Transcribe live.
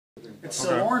It's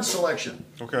a Lorne selection.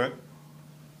 Okay.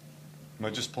 Am I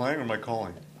just playing or am I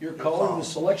calling? You're calling the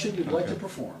selection you'd like to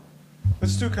perform.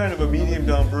 Let's do kind of a medium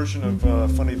down version of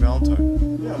Funny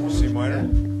Valentine. Yeah, C minor.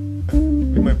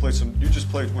 We might play some. You just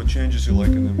play what changes you like,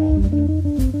 and then we'll.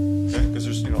 Okay, because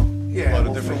there's a lot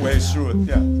of different ways through it.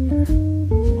 Yeah.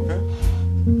 Okay.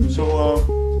 So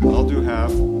I'll do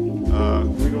half.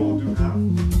 Guido will do half.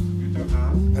 You do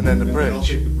half. And then the bridge. I'll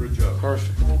take the bridge up.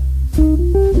 Perfect.